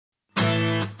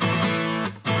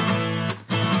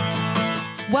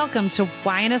Welcome to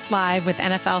YNS Live with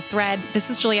NFL Thread. This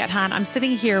is Juliette Hahn. I'm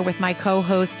sitting here with my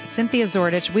co-host, Cynthia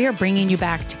Zordich. We are bringing you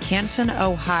back to Canton,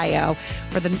 Ohio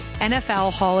for the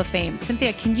NFL Hall of Fame.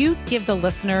 Cynthia, can you give the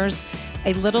listeners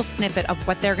a little snippet of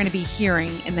what they're going to be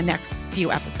hearing in the next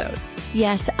few episodes?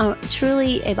 Yes,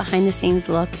 truly a behind-the-scenes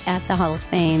look at the Hall of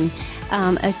Fame.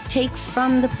 A take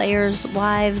from the players'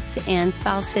 wives and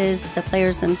spouses, the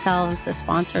players themselves, the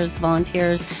sponsors, the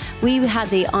volunteers. We had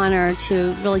the honor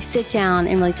to really sit down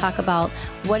and really talk about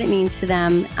what it means to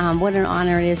them, what an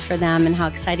honor it is for them, and how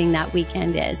exciting that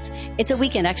weekend is. It's a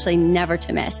weekend actually never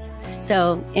to miss.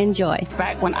 So enjoy.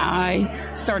 Back when I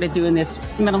started doing this,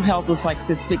 mental health was like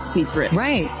this big secret.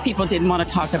 Right. People didn't want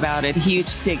to talk about it, huge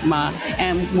stigma.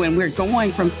 And when we're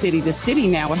going from city to city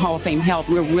now with Hall of Fame Health,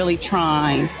 we're really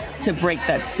trying to break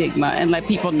that stigma and let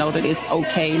people know that it's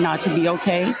okay not to be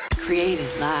okay. Created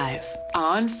live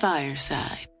on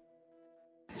Fireside.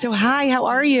 So hi, how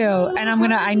are you? And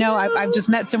I know I've just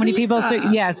met so many people. So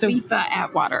yeah, so Letha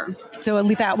Atwater. So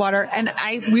Letha Atwater. And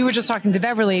we were just talking to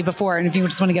Beverly before, and if you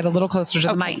just want to get a little closer to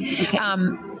the mic,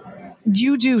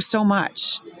 you do so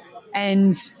much.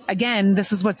 And again,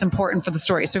 this is what's important for the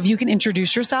story. So if you can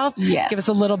introduce yourself, give us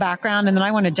a little background, and then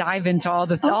I want to dive into all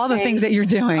the things that you're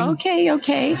doing.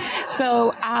 Okay.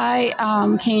 So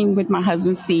I came with my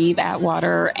husband, Steve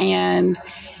Atwater, and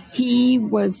he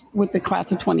was with the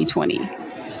class of 2020.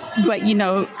 But,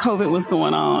 COVID was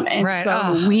going on. And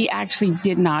so we actually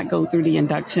did not go through the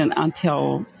induction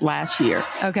until last year.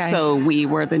 Okay. So we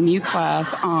were the new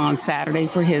class on Saturday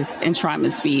for his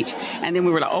enshrinement speech. And then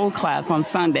we were the old class on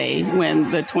Sunday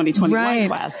when the 2021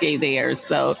 class gave theirs.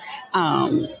 So,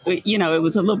 it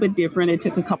was a little bit different. It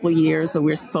took a couple of years, but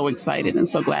we're so excited and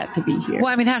so glad to be here.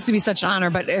 Well, it has to be such an honor.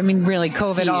 But really,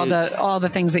 COVID, all the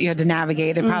things that you had to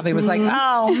navigate, it probably was like,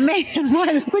 oh, man.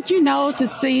 What? But, to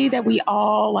see that we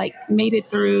all made it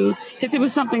through, because it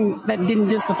was something that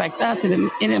didn't just affect us, it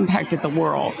impacted the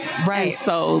world. Right. And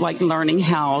so learning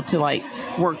how to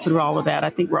work through all of that,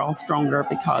 I think we're all stronger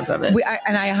because of it.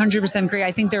 And I 100% agree.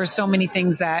 I think there are so many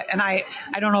things that, and I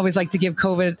don't always like to give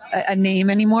COVID a name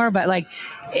anymore, but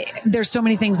there's so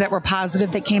many things that were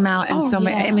positive that came out, and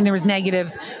many, there was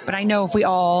negatives, but I know if we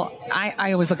all,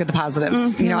 I always look at the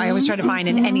positives. I always try to find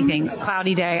in anything, a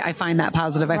cloudy day, I find that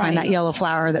positive. I find that yellow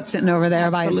flower that's sitting over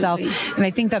there by itself. And I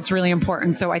think that's really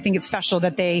important. So I think it's special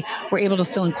that they were able to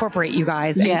still incorporate you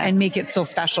guys and make it still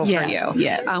special for you,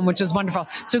 which is wonderful.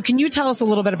 So can you tell us a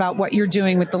little bit about what you're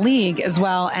doing with the league as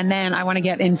well? And then I want to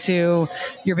get into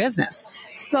your business.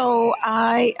 So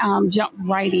I jumped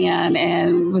right in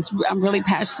and I'm really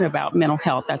passionate about mental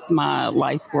health. That's my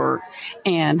life's work.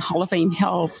 And Hall of Fame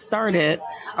Health started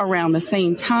around the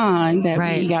same time that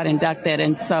we got inducted.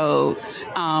 And so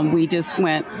we just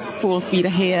went full speed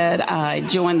ahead. I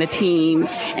joined the team,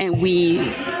 and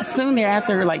we soon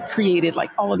thereafter created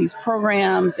all of these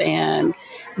programs, and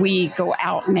we go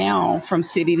out now from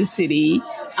city to city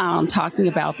talking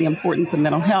about the importance of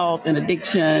mental health and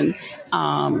addiction.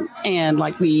 I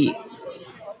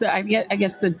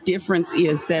guess the difference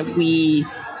is that we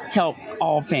help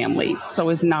all families. So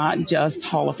it's not just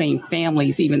Hall of Fame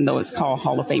families, even though it's called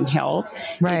Hall of Fame Health.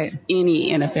 Right. It's any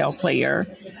NFL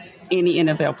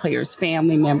player's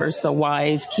family members, so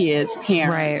wives, kids,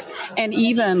 parents, and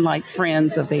even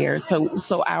friends of theirs.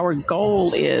 So our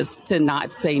goal is to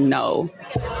not say no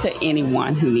to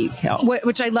anyone who needs help.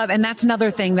 Which I love. And that's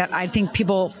another thing that I think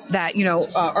people that,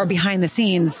 are behind the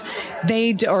scenes,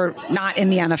 or not in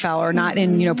the NFL or not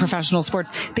in, professional sports,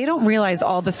 they don't realize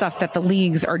all the stuff that the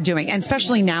leagues are doing. And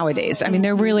especially nowadays.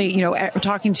 They're really,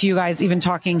 talking to you guys, even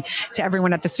talking to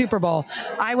everyone at the Super Bowl.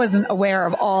 I wasn't aware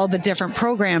of all the different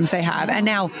programs they have. And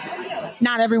now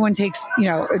not everyone takes,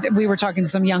 we were talking to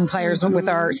some young players with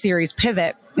our series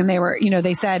Pivot, and they were,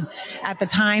 they said at the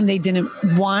time they didn't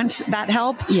want that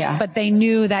help, but they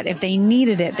knew that if they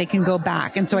needed it, they can go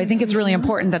back. And so I think it's really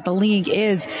important that the league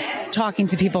is talking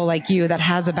to people like you that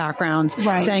has a background,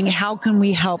 saying, how can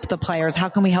we help the players? How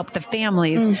can we help the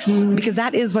families? Because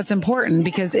that is what's important,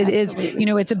 because it is,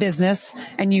 it's a business,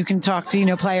 and you can talk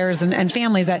to, players and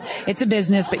families that it's a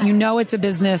business, but it's a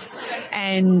business,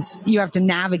 and you have to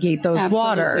navigate those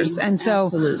waters. And so,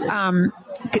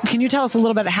 can you tell us a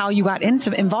little bit how you got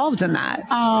involved in that?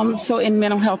 So in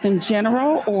mental health in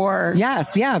general, or?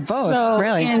 Yes. Yeah, both. So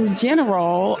really. In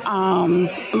general,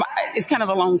 it's kind of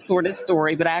a long sordid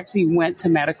story, but I actually went to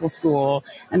medical school,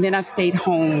 and then I stayed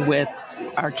home with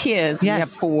our kids. Yes. We have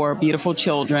 4 beautiful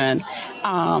children.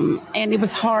 And it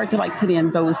was hard to like put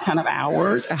in those kind of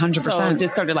hours. 100%. So I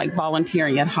just started like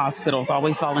volunteering at hospitals,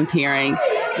 always volunteering.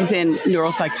 I was in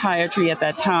neuropsychiatry at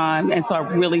that time. And so I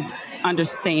really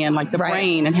understand like the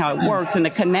brain and how it works and the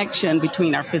connection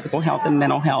between our physical health and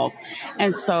mental health.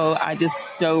 And so I just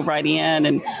dove right in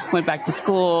and went back to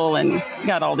school and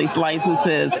got all these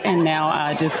licenses. And now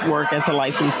I just work as a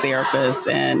licensed therapist.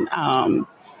 And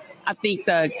I think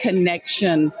the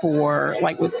connection for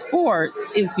like with sports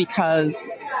is because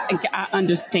I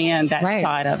understand that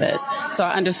side of it. So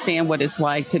I understand what it's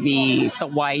like to be the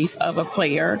wife of a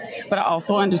player, but I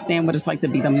also understand what it's like to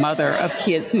be the mother of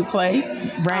kids who play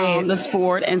the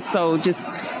sport. And so just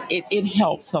it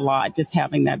helps a lot just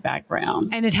having that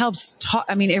background. And it helps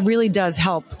it really does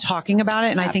help talking about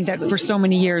it. And I think that for so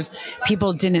many years,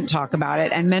 people didn't talk about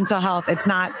it. And mental health, it's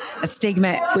not a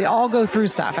stigma. We all go through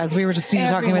stuff. As we were just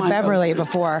talking with Beverly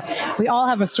before, we all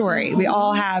have a story. We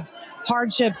all have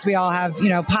hardships. We all have,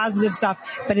 positive stuff,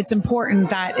 but it's important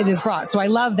that it is brought. So I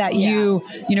love that you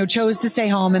chose to stay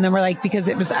home. And then we're like, because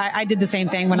I did the same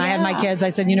thing when I had my kids. I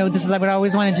said, this is what I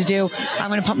always wanted to do. I'm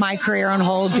going to put my career on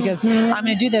hold because I'm going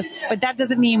to do this. But that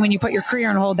doesn't mean when you put your career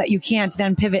on hold that you can't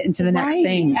then pivot into the next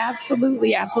things.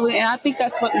 Absolutely. Absolutely. And I think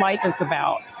that's what life is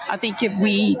about. I think if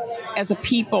we as a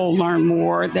people learn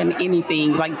more than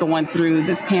anything, like going through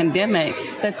this pandemic,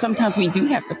 that sometimes we do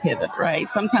have to pivot, right?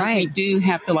 Sometimes we do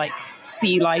have to like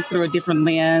see life through a different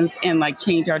lens and like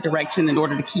change our direction in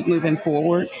order to keep moving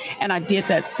forward. And I did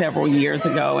that several years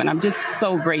ago. And I'm just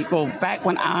so grateful. Back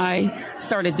when I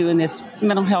started doing this,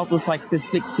 mental health was like this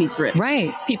big secret.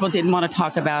 Right. People didn't want to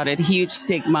talk about it, huge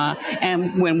stigma.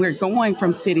 And when we're going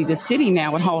from city to city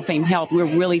now with Hall of Fame Health, we're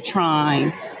really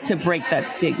trying to break that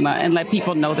stigma and let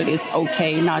people know that it's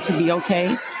okay not to be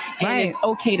okay. And it's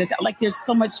okay to, like, there's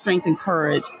so much strength and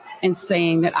courage in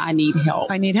saying that I need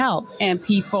help. I need help. And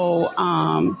people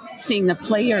seeing the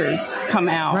players come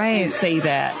out and say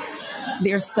that.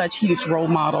 There's such huge role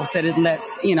models that it lets,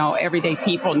 everyday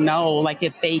people know, like,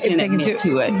 if they can admit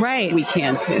to it, we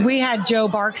can too. We had Joe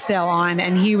Barksdale on,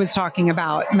 and he was talking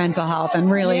about mental health and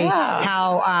really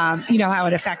how, how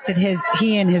it affected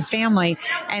he and his family,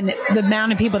 and the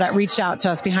amount of people that reached out to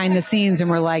us behind the scenes and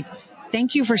were like,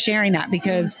 thank you for sharing that,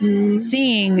 because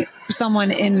seeing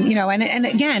someone in, and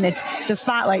again, it's the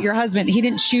spotlight. Your husband, he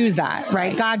didn't choose that,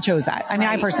 right? God chose that. I mean,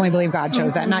 I personally believe God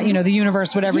chose that, not, the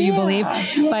universe, whatever you believe.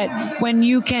 But when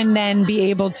you can then be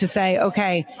able to say,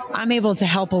 okay, I'm able to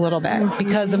help a little bit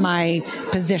because of my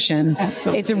position,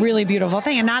 it's a really beautiful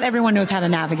thing. And not everyone knows how to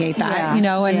navigate that,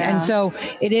 and so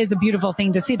it is a beautiful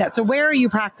thing to see that. So where are you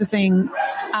practicing?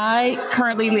 I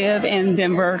currently live in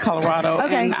Denver, Colorado,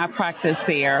 and I practice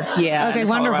there. Yeah. Okay,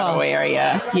 wonderful. Colorado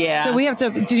area. Yeah. So we have to,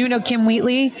 do you know Kim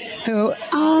Wheatley, who,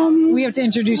 we have to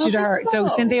introduce you to her. So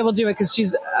Cynthia will do it because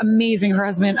she's amazing. Her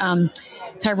husband,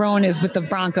 Tyrone, is with the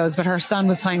Broncos, but her son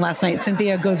was playing last night.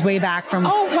 Cynthia goes way back from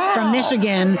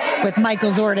Michigan with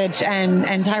Michael Zordich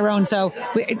and Tyrone. So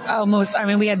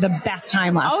we had the best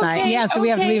time last night. Yeah. So we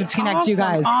have to connect you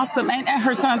guys. Awesome. And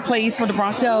her son plays for the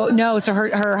Broncos. So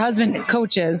her husband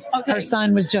coaches. Okay. Her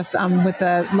son was just with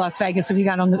the Las Vegas. So he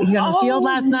got on the field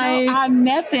last night. I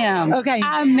met them. Okay.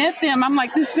 I met them. I'm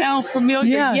like, this sounds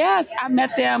familiar. Yeah. Yes, I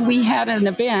met them. We had an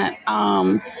event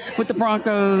with the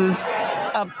Broncos,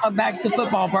 a back to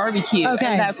football barbecue. Okay.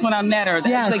 And that's when I met her.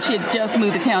 Yes. Like, she had just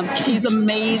moved to town. She's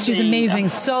amazing. She's amazing.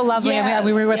 So lovely. Yes.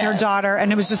 We were with her daughter,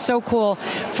 and it was just so cool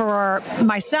for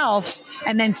myself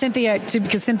and then Cynthia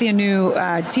because Cynthia knew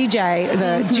TJ,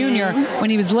 the junior, when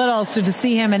he was little. So to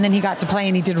see him, and then he got to play,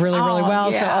 and he did really, really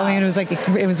well. Yeah. So it was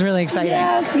it was really exciting.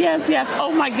 Yes.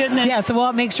 Oh my goodness. Yeah. So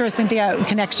we'll make sure Cynthia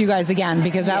connects you guys again,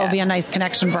 because that will be a nice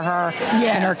connection for her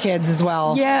and her kids as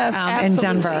well. Yes. In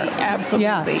Denver. Absolutely.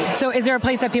 Yeah. So is there a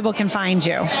place that people can find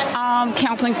you?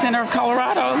 Counseling Center of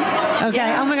Colorado. Okay.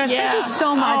 Yeah. Oh my gosh. Thank you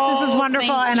so much. This is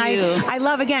wonderful. And I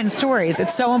love, again, stories.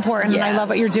 It's so important. Yes. And I love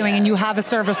what you're doing, and you have a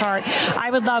service heart. I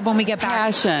would love when we get back.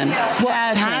 Passion.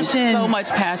 So much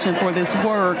passion for this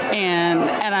work. And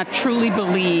I truly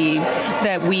believe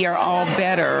that we are all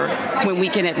better when we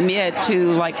can admit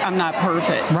to, like, I'm not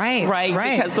perfect.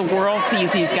 Right. Because the world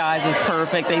sees these guys as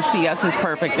perfect. They see us as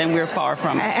perfect, and we're far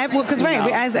from it. Because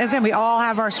as I said, we all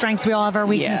have our strengths, we all have our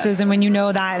weaknesses, and when you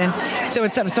know that, and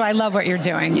so I love what you're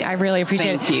doing. I really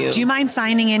appreciate Thank you. Do you mind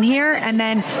signing in here, and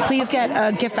then please get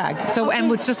a gift bag? So and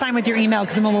we'll just sign with your email,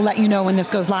 because then we'll let you know when this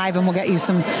goes live, and we'll get you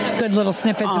some good little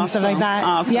snippets and stuff like that.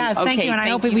 Awesome. Yes, thank you, and I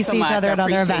hope we see each other at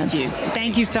other events.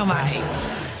 Thank you so much.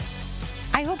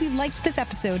 I hope you liked this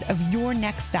episode of Your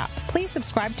Next Stop. Please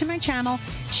subscribe to my channel,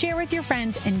 share with your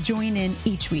friends, and join in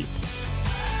each week.